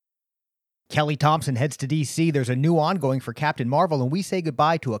Kelly Thompson heads to DC. There's a new ongoing for Captain Marvel, and we say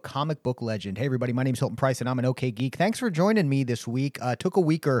goodbye to a comic book legend. Hey, everybody, my name's Hilton Price, and I'm an OK Geek. Thanks for joining me this week. Took a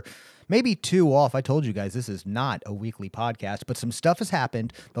week or maybe two off. I told you guys this is not a weekly podcast, but some stuff has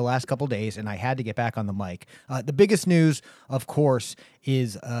happened the last couple days, and I had to get back on the mic. The biggest news, of course,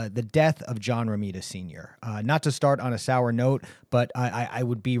 is the death of John Romita Sr. Not to start on a sour note, but I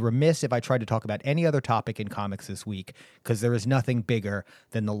would be remiss if I tried to talk about any other topic in comics this week, because there is nothing bigger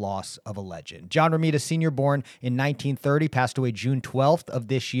than the loss of a legend. John Romita Sr., born in 1930, passed away June 12th of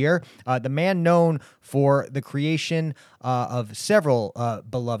this year. The man known for the creation of several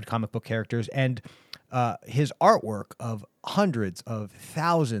beloved comic book characters and his artwork of hundreds of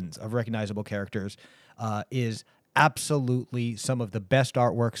thousands of recognizable characters is absolutely some of the best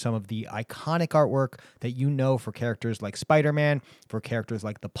artwork, some of the iconic artwork that you know for characters like Spider-Man, for characters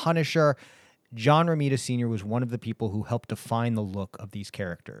like the Punisher. John Romita Sr. was one of the people who helped define the look of these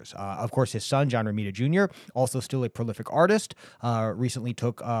characters. Of course, his son, John Romita Jr., also still a prolific artist, recently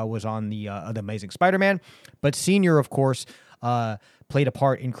was on the Amazing Spider-Man. But Sr., of course, played a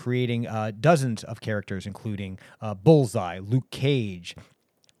part in creating dozens of characters, including Bullseye, Luke Cage,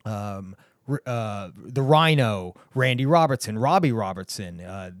 the Rhino, Randy Robertson, Robbie Robertson,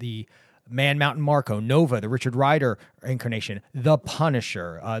 the Man Mountain Marco, Nova, the Richard Rider incarnation, the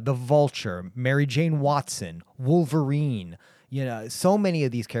Punisher, the Vulture, Mary Jane Watson, Wolverine. You know, so many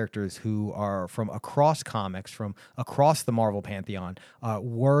of these characters who are from across comics, from across the Marvel pantheon,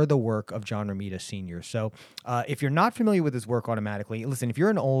 were the work of John Romita Sr. So if you're not familiar with his work automatically, listen, if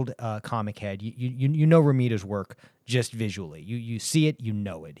you're an old comic head, you know Romita's work just visually. You see it, you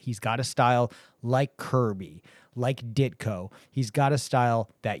know it. He's got a style like Kirby, like Ditko. He's got a style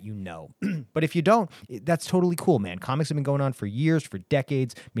that you know. But if you don't, that's totally cool, man. Comics have been going on for years, for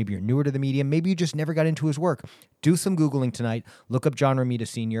decades. Maybe you're newer to the medium. Maybe you just never got into his work. Do some Googling tonight. Look up John Romita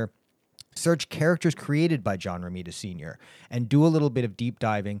Sr., search characters created by John Romita Sr., and do a little bit of deep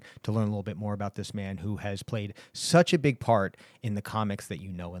diving to learn a little bit more about this man who has played such a big part in the comics that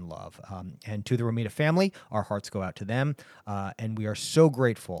you know and love. And to the Romita family, our hearts go out to them, and we are so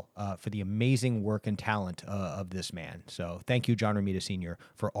grateful for the amazing work and talent of this man. So thank you, John Romita Sr.,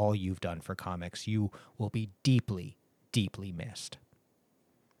 for all you've done for comics. You will be deeply, deeply missed.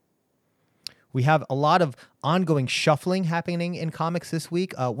 We have a lot of ongoing shuffling happening in comics this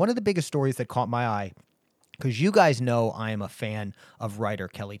week. One of the biggest stories that caught my eye, because you guys know I am a fan of writer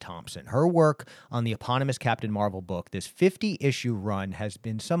Kelly Thompson. Her work on the eponymous Captain Marvel book, this 50-issue run, has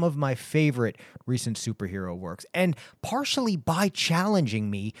been some of my favorite recent superhero works, and partially by challenging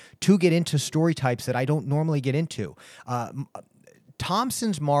me to get into story types that I don't normally get into.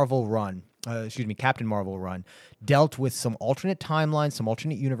 Thompson's Captain Marvel run, dealt with some alternate timelines, some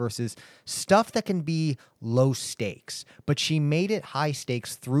alternate universes, stuff that can be low stakes. But she made it high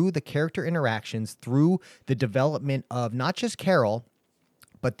stakes through the character interactions, through the development of not just Carol,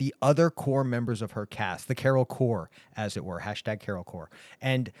 but the other core members of her cast, the Carol Core, as it were, hashtag Carol Core.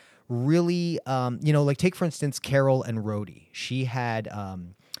 And really, take, for instance, Carol and Rhodey. She had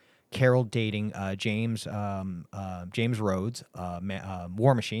Carol dating James Rhodes,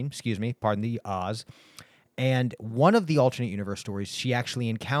 War Machine, pardon the Oz. And one of the alternate universe stories, she actually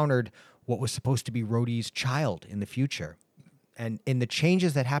encountered what was supposed to be Rhodey's child in the future. And in the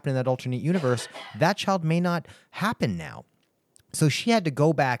changes that happen in that alternate universe, that child may not happen now. So she had to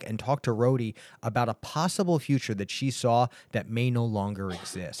go back and talk to Rhodey about a possible future that she saw that may no longer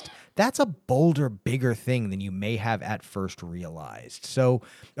exist. That's a bolder, bigger thing than you may have at first realized. So,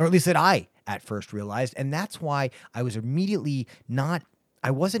 or at least that I at first realized. And that's why I was immediately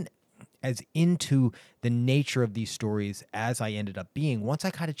I wasn't as into the nature of these stories as I ended up being once I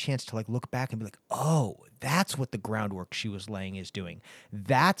got a chance to look back and be like, oh, that's what the groundwork she was laying is doing.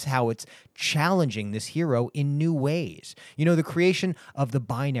 That's how it's challenging this hero in new ways. You know, the creation of the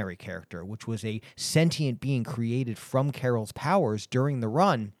binary character, which was a sentient being created from Carol's powers during the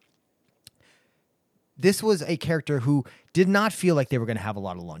run. This was a character who did not feel like they were going to have a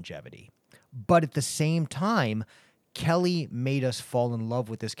lot of longevity. But at the same time, Kelly made us fall in love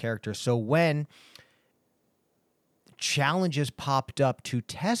with this character. So when challenges popped up to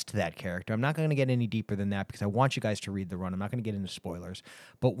test that character, I'm not going to get any deeper than that because I want you guys to read the run. I'm not going to get into spoilers.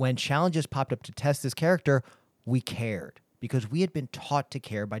 But when challenges popped up to test this character, we cared because we had been taught to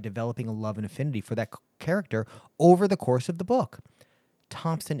care by developing a love and affinity for that character over the course of the book.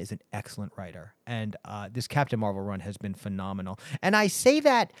 Thompson is an excellent writer, and this Captain Marvel run has been phenomenal. And I say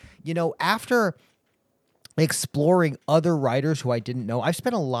that, after exploring other writers who I didn't know. I've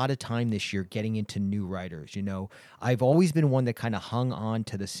spent a lot of time this year getting into new writers. I've always been one that kind of hung on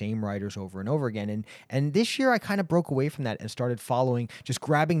to the same writers over and over again. And this year I kind of broke away from that and started following, just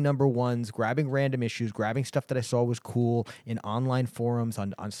grabbing number ones, grabbing random issues, grabbing stuff that I saw was cool in online forums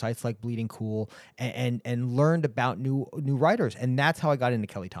on sites like Bleeding Cool, and learned about new writers. And that's how I got into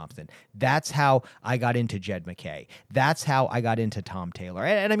Kelly Thompson. That's how I got into Jed MacKay. That's how I got into Tom Taylor.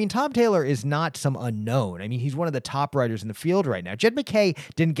 And I mean, Tom Taylor is not some unknown. I mean, he's one of the top writers in the field right now. Jed MacKay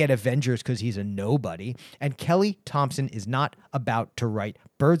didn't get Avengers because he's a nobody. And Kelly Thompson is not about to write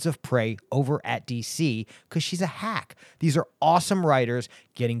Birds of Prey over at DC because she's a hack. These are awesome writers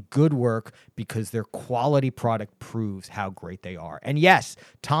getting good work because their quality product proves how great they are. And yes,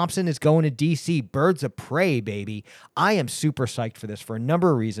 Thompson is going to DC. Birds of Prey, baby. I am super psyched for this for a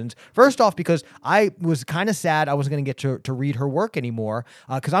number of reasons. First off, because I was kind of sad I wasn't going to get to read her work anymore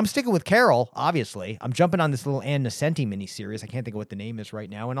because I'm sticking with Carol, obviously. I'm jumping on this little Ann Nesenti miniseries. I can't think of what the name is right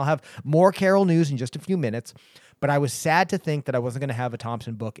now, and I'll have more Carol news in just a few minutes. But I was sad to think that I wasn't going to have a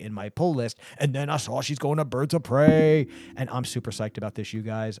Thompson book in my pull list. And then I saw she's going to Birds of Prey. And I'm super psyched about this, you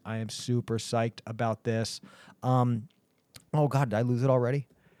guys. I am super psyched about this. Oh, God, did I lose it already?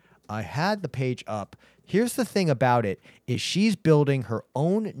 I had the page up. Here's the thing about it, is she's building her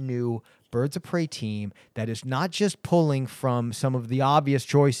own new Birds of Prey team that is not just pulling from some of the obvious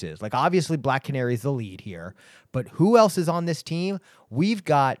choices. Like, obviously, Black Canary is the lead here. But who else is on this team? We've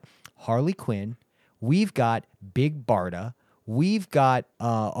got Harley Quinn. We've got Big Barda. We've got,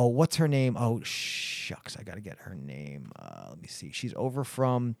 what's her name? Oh, shucks, I got to get her name. Let me see. She's over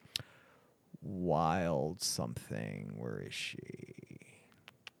from Wild something. Where is she?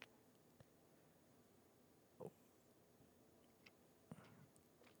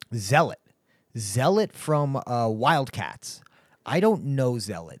 Zealot from Wildcats. I don't know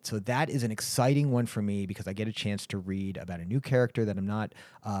Zealot, so that is an exciting one for me because I get a chance to read about a new character that I'm not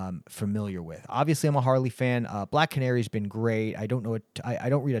familiar with. Obviously, I'm a Harley fan. Black Canary's been great. I don't know I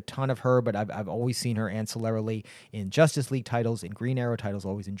don't read a ton of her, but I've always seen her ancillarily in Justice League titles, in Green Arrow titles.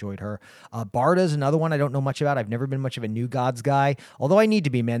 Always enjoyed her. Barda's another one I don't know much about. I've never been much of a New Gods guy, although I need to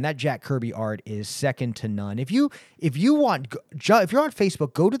be. Man, that Jack Kirby art is second to none. If you're on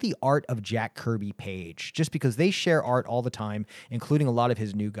Facebook, go to the Art of Jack Kirby page, just because they share art all the time, including a lot of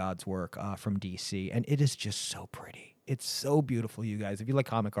his New Gods work from DC, and it is just so pretty. It's so beautiful, you guys. If you like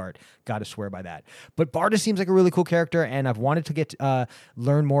comic art, gotta swear by that. But Barda seems like a really cool character, and I've wanted to get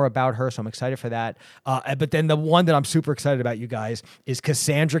learn more about her, so I'm excited for that. But then the one that I'm super excited about, you guys, is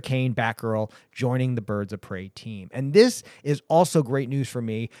Cassandra Cain, Batgirl, joining the Birds of Prey team. And this is also great news for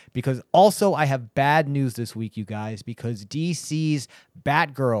me, because also I have bad news this week, you guys, because DC's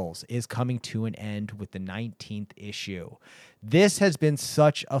Batgirls is coming to an end with the 19th issue. This has been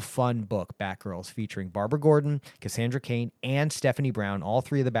such a fun book, Batgirls, featuring Barbara Gordon, Cassandra Cain, and Stephanie Brown, all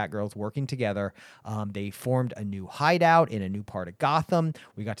three of the Batgirls working together. They formed a new hideout in a new part of Gotham.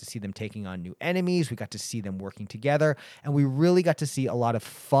 We got to see them taking on new enemies. We got to see them working together. And we really got to see a lot of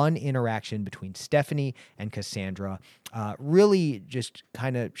fun interaction between Stephanie and Cassandra, really just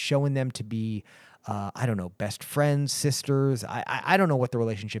kind of showing them to be I don't know, best friends, sisters. I don't know what the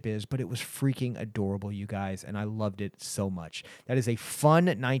relationship is, but it was freaking adorable, you guys, and I loved it so much. That is a fun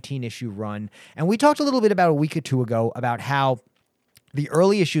 19-issue run. And we talked a little bit about a week or two ago about how the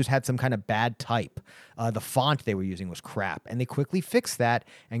early issues had some kind of bad type. The font they were using was crap, and they quickly fixed that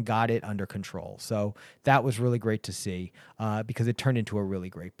and got it under control. So that was really great to see because it turned into a really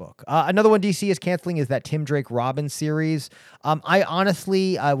great book. Another one DC is canceling is that Tim Drake Robin series. I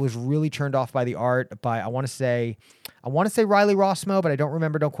honestly was really turned off by the art by I want to say Riley Rossmo, but I don't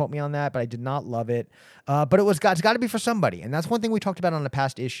remember. Don't quote me on that. But I did not love it. But it's got to be for somebody, and that's one thing we talked about on a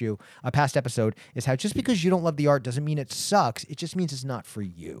past episode, is how just because you don't love the art doesn't mean it sucks. It just means it's not for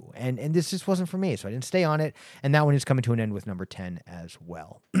you. And this just wasn't for me, so I didn't stay on it. And that one is coming to an end with number 10 as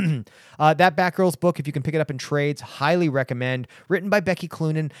well. That Batgirls book, if you can pick it up in trades, highly recommend. Written by Becky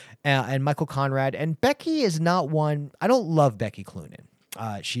Cloonan and Michael Conrad. And Becky is not one. I don't love Becky Cloonan.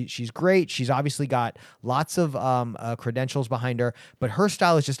 She's great. She's obviously got lots of credentials behind her, but her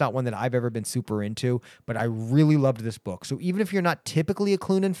style is just not one that I've ever been super into. But I really loved this book. So even if you're not typically a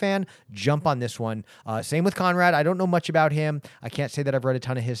Cloonan fan, jump on this one. Same with Conrad. I don't know much about him. I can't say that I've read a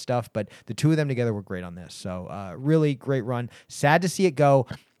ton of his stuff, but the two of them together were great on this. So really great run. Sad to see it go.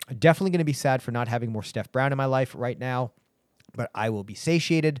 Definitely going to be sad for not having more Steph Brown in my life right now. But I will be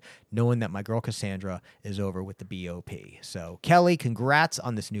satiated knowing that my girl Cassandra is over with the BOP. So, Kelly, congrats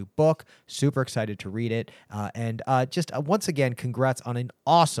on this new book. Super excited to read it. And once again, congrats on an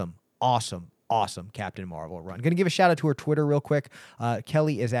awesome awesome Captain Marvel run. Going to give a shout out to her Twitter real quick.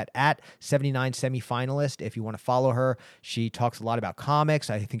 Kelly is at 79 semifinalist. If you want to follow her, she talks a lot about comics.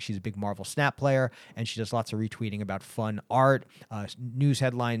 I think she's a big Marvel Snap player, and she does lots of retweeting about fun art, news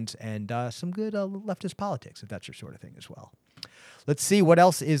headlines, and some good leftist politics, if that's your sort of thing as well. Let's see what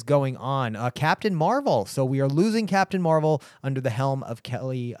else is going on. Captain Marvel. So we are losing Captain Marvel under the helm of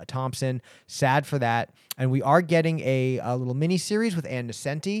Kelly Thompson. Sad for that. And we are getting a little mini-series with Ann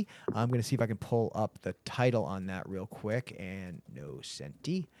Nocenti. I'm going to see if I can pull up the title on that real quick. And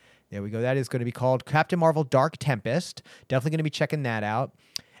Nocenti. There we go. That is going to be called Captain Marvel Dark Tempest. Definitely going to be checking that out.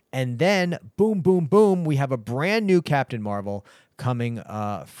 And then, boom, boom, boom, we have a brand new Captain Marvel coming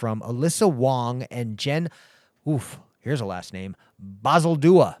from Alyssa Wong and Jen... Here's a last name,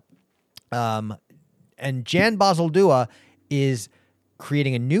 Bazaldua. And Jan Bazaldua is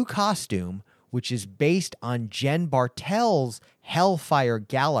creating a new costume, which is based on Jen Bartel's Hellfire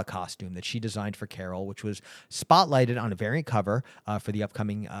Gala costume that she designed for Carol, which was spotlighted on a variant cover for the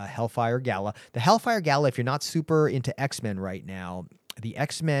upcoming Hellfire Gala. The Hellfire Gala, if you're not super into X-Men right now, the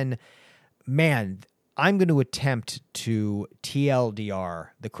X-Men, man, I'm going to attempt to TLDR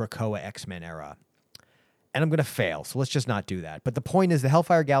the Krakoa X-Men era. And I'm going to fail, so let's just not do that. But the point is, the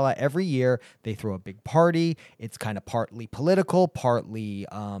Hellfire Gala, every year, they throw a big party. It's kind of partly political, partly,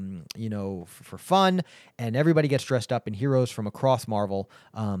 for fun. And everybody gets dressed up, and heroes from across Marvel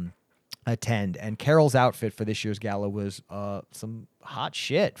attend. And Carol's outfit for this year's gala was some hot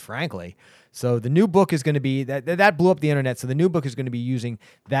shit, frankly. So the new book is going to be, that blew up the internet, so the new book is going to be using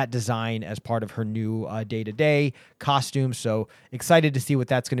that design as part of her new day-to-day costume. So excited to see what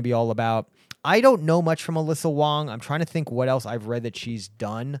that's going to be all about. I don't know much from Alyssa Wong. I'm trying to think what else I've read that she's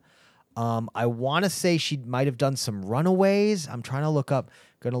done. I want to say she might have done some Runaways. I'm trying to look up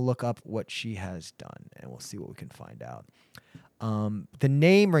what she has done, and we'll see what we can find out. The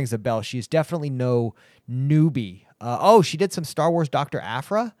name rings a bell. She's definitely no newbie. She did some Star Wars Dr.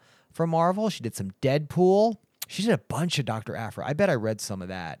 Aphra for Marvel. She did some Deadpool. She did a bunch of Dr. Aphra. I bet I read some of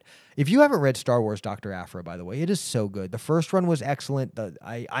that. If you haven't read Star Wars Dr. Aphra, by the way, it is so good. The first run was excellent.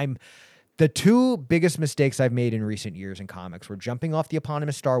 The two biggest mistakes I've made in recent years in comics were jumping off the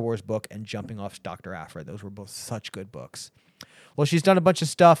eponymous Star Wars book and jumping off Dr. Aphra. Those were both such good books. Well, she's done a bunch of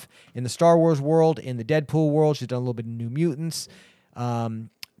stuff in the Star Wars world, in the Deadpool world. She's done a little bit of New Mutants. But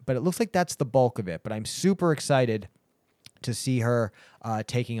it looks like that's the bulk of it. But I'm super excited to see her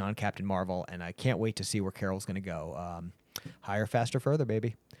taking on Captain Marvel, and I can't wait to see where Carol's going to go. Higher, faster, further,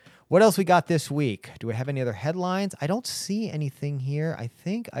 baby. What else we got this week? Do we have any other headlines? I don't see anything here. I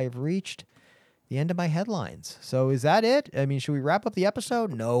think I've reached the end of my headlines. So is that it? I mean, should we wrap up the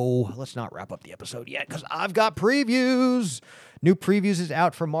episode? No, let's not wrap up the episode yet because I've got previews. New previews is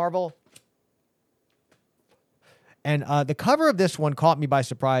out for Marvel. And the cover of this one caught me by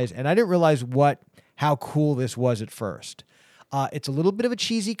surprise, and I didn't realize how cool this was at first. It's a little bit of a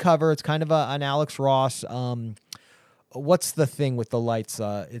cheesy cover. It's kind of an Alex Ross. What's the thing with the lights?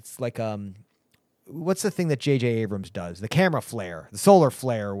 It's like what's the thing that J.J. Abrams does? The camera flare, the solar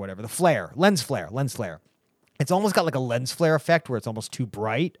flare, or whatever. The flare, lens flare. It's almost got like a lens flare effect where it's almost too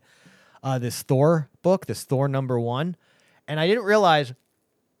bright. This Thor book, this Thor #1, and I didn't realize.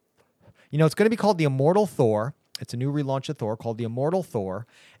 It's going to be called The Immortal Thor. It's a new relaunch of Thor called The Immortal Thor.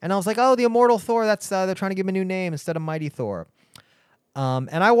 And I was like, oh, The Immortal Thor, that's they're trying to give him a new name instead of Mighty Thor.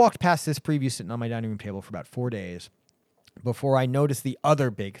 And I walked past this preview sitting on my dining room table for about 4 days before I noticed the other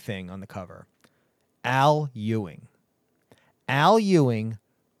big thing on the cover. Al Ewing. Al Ewing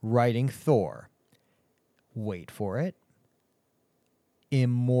writing Thor. Wait for it.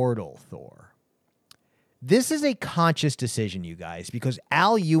 Immortal Thor. This is a conscious decision, you guys, because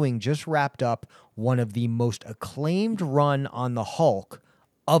Al Ewing just wrapped up one of the most acclaimed run on the Hulk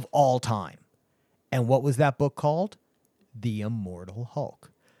of all time. And what was that book called? The Immortal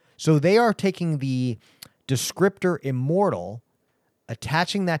Hulk. So they are taking the descriptor immortal,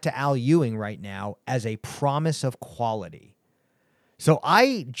 attaching that to Al Ewing right now as a promise of quality. So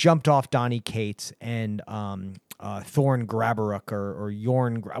I jumped off Donny Cates and Thorn Grabaruk or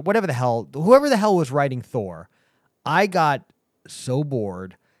Jorn, whoever the hell was writing Thor. I got so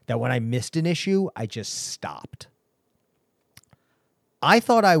bored that when I missed an issue, I just stopped. I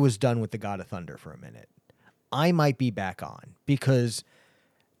thought I was done with the God of Thunder for a minute. I might be back on because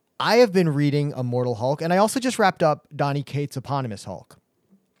I have been reading Immortal Hulk, and I also just wrapped up Donny Cates' eponymous Hulk.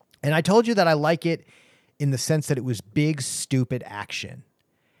 And I told you that I like it in the sense that it was big, stupid action.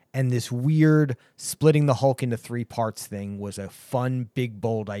 And this weird splitting the Hulk into 3 parts thing was a fun, big,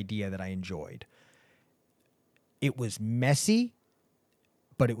 bold idea that I enjoyed. It was messy,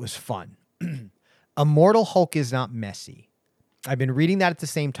 but it was fun. Immortal Hulk is not messy. I've been reading that at the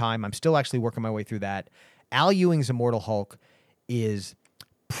same time. I'm still actually working my way through that. Al Ewing's Immortal Hulk is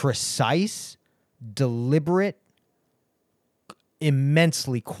precise, deliberate,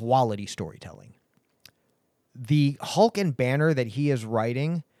 immensely quality storytelling. The Hulk and Banner that he is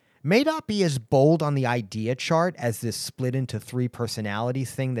writing may not be as bold on the idea chart as this split into 3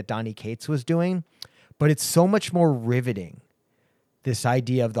 personalities thing that Donny Cates was doing, but it's so much more riveting. This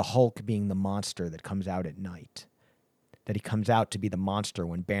idea of the Hulk being the monster that comes out at night, that he comes out to be the monster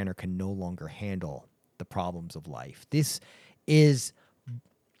when Banner can no longer handle the problems of life. It's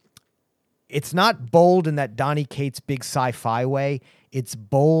not bold in that Donny Cates big sci-fi way. It's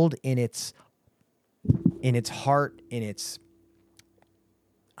bold in its heart, in its,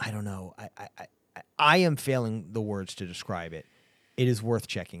 I don't know. I am failing the words to describe it. It is worth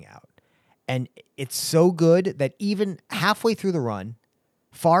checking out. And it's so good that even halfway through the run,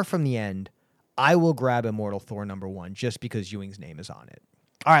 far from the end, I will grab Immortal Thor #1 just because Ewing's name is on it.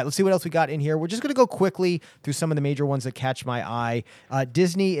 All right, let's see what else we got in here. We're just going to go quickly through some of the major ones that catch my eye.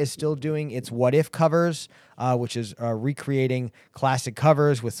 Disney is still doing its What If covers, which is recreating classic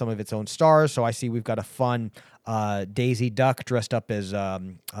covers with some of its own stars. So I see we've got a fun Daisy Duck dressed up as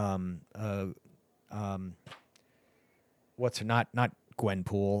what's her, not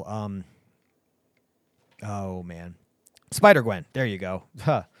Gwenpool. Oh man, Spider-Gwen. There you go.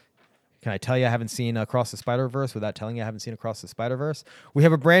 Huh. Can I tell you I haven't seen Across the Spider-Verse without telling you I haven't seen Across the Spider-Verse? We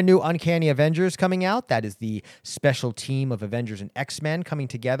have a brand new Uncanny Avengers coming out. That is the special team of Avengers and X-Men coming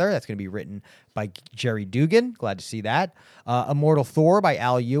together. That's going to be written by Jerry Dugan. Glad to see that. Immortal Thor by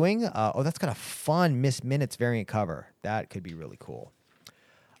Al Ewing. That's got a fun Miss Minutes variant cover. That could be really cool.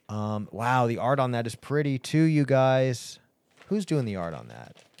 Wow, the art on that is pretty too, you guys. Who's doing the art on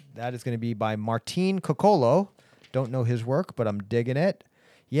that? That is going to be by Martin Coccolo. Don't know his work, but I'm digging it.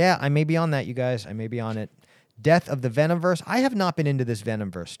 Yeah, I may be on that, you guys. I may be on it. Death of the Venomverse. I have not been into this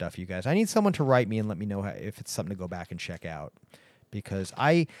Venomverse stuff, you guys. I need someone to write me and let me know if it's something to go back and check out. Because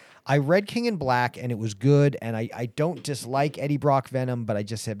I read King in Black, and it was good, and I don't dislike Eddie Brock Venom, but I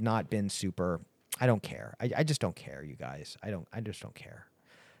just have not been super... I don't care. I just don't care, you guys. I just don't care.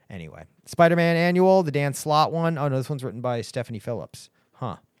 Anyway, Spider-Man Annual, the Dan Slott one. Oh, no, this one's written by Stephanie Phillips.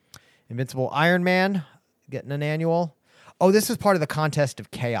 Huh. Invincible Iron Man, getting an annual. Oh, this is part of the Contest of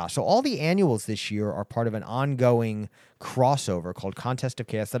Chaos. So all the annuals this year are part of an ongoing crossover called Contest of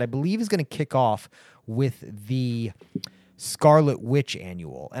Chaos that I believe is going to kick off with the Scarlet Witch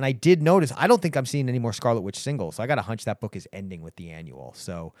annual. And I did notice, I don't think I'm seeing any more Scarlet Witch singles. So I got a hunch that book is ending with the annual.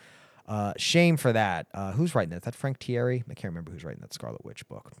 So shame for that. Who's writing that? Is that Frank Thierry? I can't remember who's writing that Scarlet Witch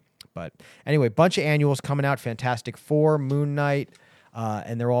book. But anyway, bunch of annuals coming out. Fantastic Four, Moon Knight.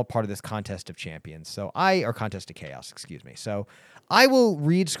 And they're all part of this Contest of Champions. Or Contest of Chaos, excuse me. So I will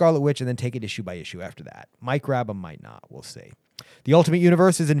read Scarlet Witch and then take it issue by issue after that. Might grab them, might not. We'll see. The Ultimate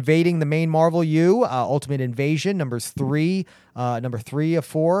Universe is invading the main Marvel U. Ultimate Invasion, number 3 of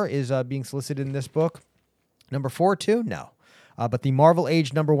 4 is being solicited in this book. Number 4 too? No. But the Marvel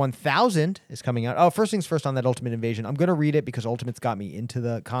Age number 1000 is coming out. Oh, first things first on that Ultimate Invasion. I'm going to read it because Ultimate's got me into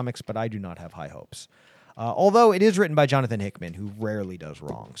the comics, but I do not have high hopes. Although it is written by Jonathan Hickman, who rarely does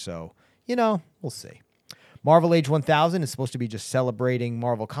wrong. So, we'll see. Marvel Age 1000 is supposed to be just celebrating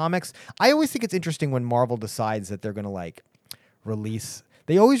Marvel Comics. I always think it's interesting when Marvel decides that they're going to, release...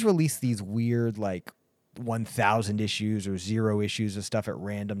 They always release these weird, 1,000 issues or 0 issues of stuff at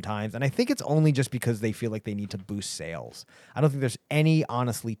random times. And I think it's only just because they feel like they need to boost sales. I don't think there's any,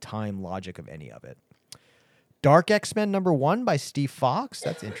 honestly, time logic of any of it. Dark X-Men number 1 by Steve Fox.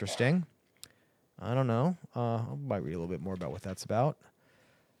 That's interesting. I don't know. I might read a little bit more about what that's about.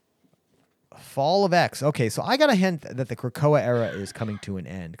 Fall of X. Okay, so I got a hint that the Krakoa era is coming to an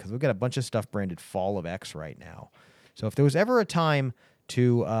end because we've got a bunch of stuff branded Fall of X right now. So if there was ever a time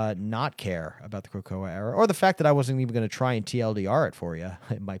to not care about the Krakoa era, or the fact that I wasn't even going to try and TLDR it for you,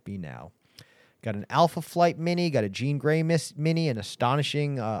 it might be now. Got an Alpha Flight mini, got a Jean Grey mini, an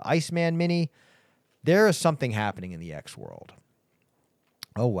Astonishing Iceman mini. There is something happening in the X world.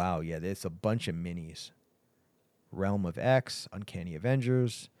 Oh, wow. Yeah, there's a bunch of minis. Realm of X, Uncanny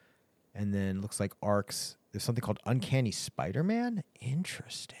Avengers, and then looks like arcs. There's something called Uncanny Spider-Man?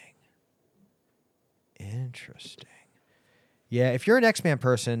 Interesting. Yeah, if you're an X-Men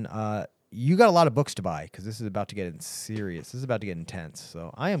person, you got a lot of books to buy because this is about to get serious. This is about to get intense.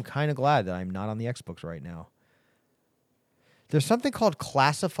 So I am kind of glad that I'm not on the X books right now. There's something called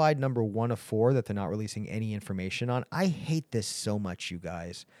Classified number 1 of 4 that they're not releasing any information on. I hate this so much, you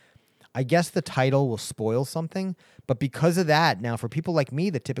guys. I guess the title will spoil something, but because of that, now for people like me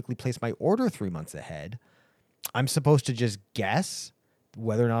that typically place my order 3 months ahead, I'm supposed to just guess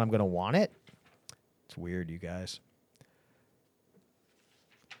whether or not I'm going to want it. It's weird, you guys.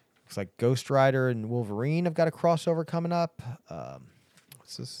 Looks like Ghost Rider and Wolverine have got a crossover coming up.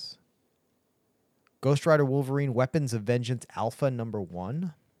 What's this? Ghost Rider Wolverine Weapons of Vengeance Alpha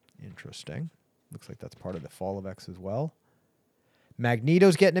 #1. Interesting. Looks like that's part of the Fall of X as well.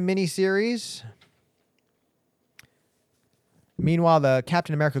 Magneto's getting a miniseries. Meanwhile, the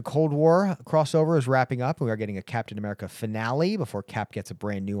Captain America Cold War crossover is wrapping up. We are getting a Captain America finale before Cap gets a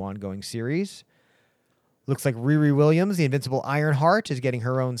brand new ongoing series. Looks like Riri Williams, the Invincible Ironheart, is getting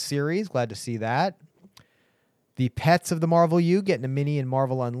her own series. Glad to see that. The Pets of the Marvel U getting a mini in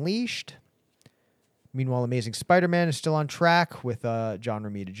Marvel Unleashed. Meanwhile, Amazing Spider-Man is still on track with John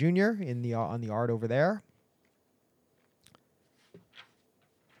Romita Jr. on the art over there.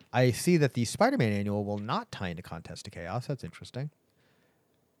 I see that the Spider-Man annual will not tie into Contest to Chaos. That's interesting.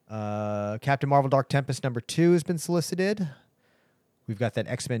 Captain Marvel Dark Tempest #2 has been solicited. We've got that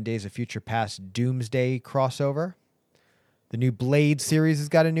X-Men Days of Future Past Doomsday crossover. The new Blade series has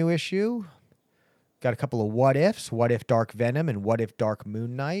got a new issue. Got a couple of what ifs. What if Dark Venom and what if Dark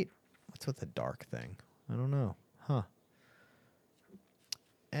Moon Knight? What's with the dark thing? I don't know. Huh.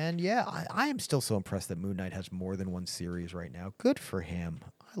 And yeah, I am still so impressed that Moon Knight has more than one series right now. Good for him.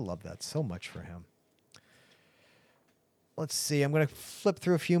 I love that so much for him. Let's see. I'm going to flip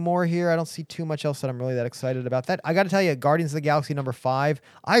through a few more here. I don't see too much else that I'm really that excited about. That I got to tell you, Guardians of the Galaxy #5,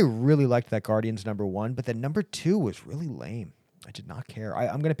 I really liked that Guardians #1, but then #2 was really lame. I did not care.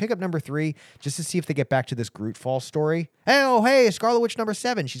 I'm going to pick up #3 just to see if they get back to this Groot Fall story. Hey, Scarlet Witch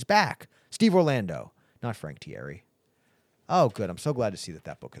 #7. She's back. Steve Orlando, not Frank Thierry. Oh, good. I'm so glad to see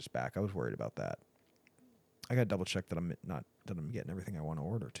that book is back. I was worried about that. I got to double check that I'm getting everything I want to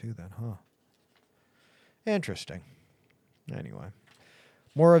order too then, huh? Interesting. Anyway.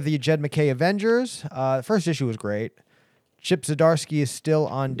 More of the Jed MacKay Avengers. The first issue was great. Chip Zdarsky is still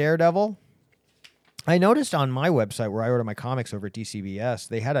on Daredevil. I noticed on my website where I order my comics over at DCBS,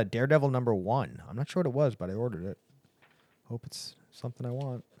 they had a Daredevil #1. I'm not sure what it was, but I ordered it. Hope it's something I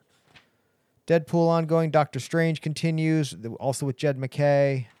want. Deadpool ongoing. Doctor Strange continues, also with Jed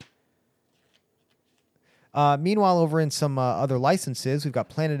MacKay. Meanwhile, over in some other licenses, we've got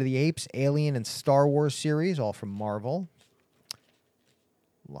Planet of the Apes, Alien, and Star Wars series, all from Marvel.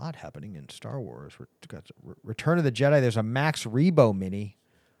 A lot happening in Star Wars. We've got Return of the Jedi. There's a Max Rebo mini.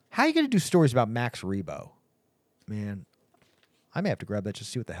 How are you going to do stories about Max Rebo? Man, I may have to grab that just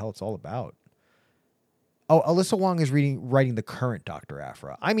to see what the hell it's all about. Oh, Alyssa Wong is writing the current Dr.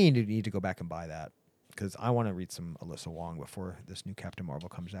 Aphra. I mean, you need to go back and buy that because I want to read some Alyssa Wong before this new Captain Marvel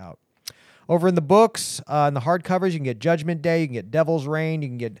comes out. Over in the books, in the hardcovers, you can get Judgment Day, you can get Devil's Reign, you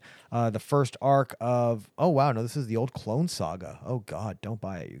can get the first arc of... Oh, wow, no, this is the old Clone Saga. Oh, God, don't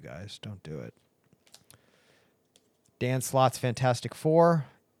buy it, you guys. Don't do it. Dan Slott's Fantastic Four.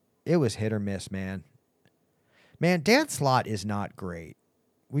 It was hit or miss, man. Man, Dan Slott is not great.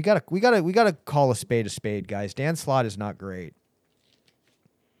 We gotta call a spade, guys. Dan Slott is not great.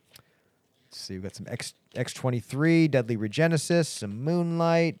 Let's see, we've got some X-23, Deadly Regenesis, some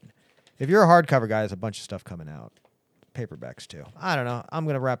Moonlight. If you're a hardcover guy, there's a bunch of stuff coming out. Paperbacks, too. I don't know. I'm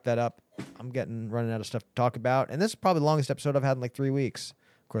going to wrap that up. I'm running out of stuff to talk about. And this is probably the longest episode I've had in like 3 weeks.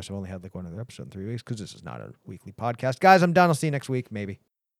 Of course, I've only had like one other episode in 3 weeks because this is not a weekly podcast. Guys, I'm done. I'll see you next week, maybe.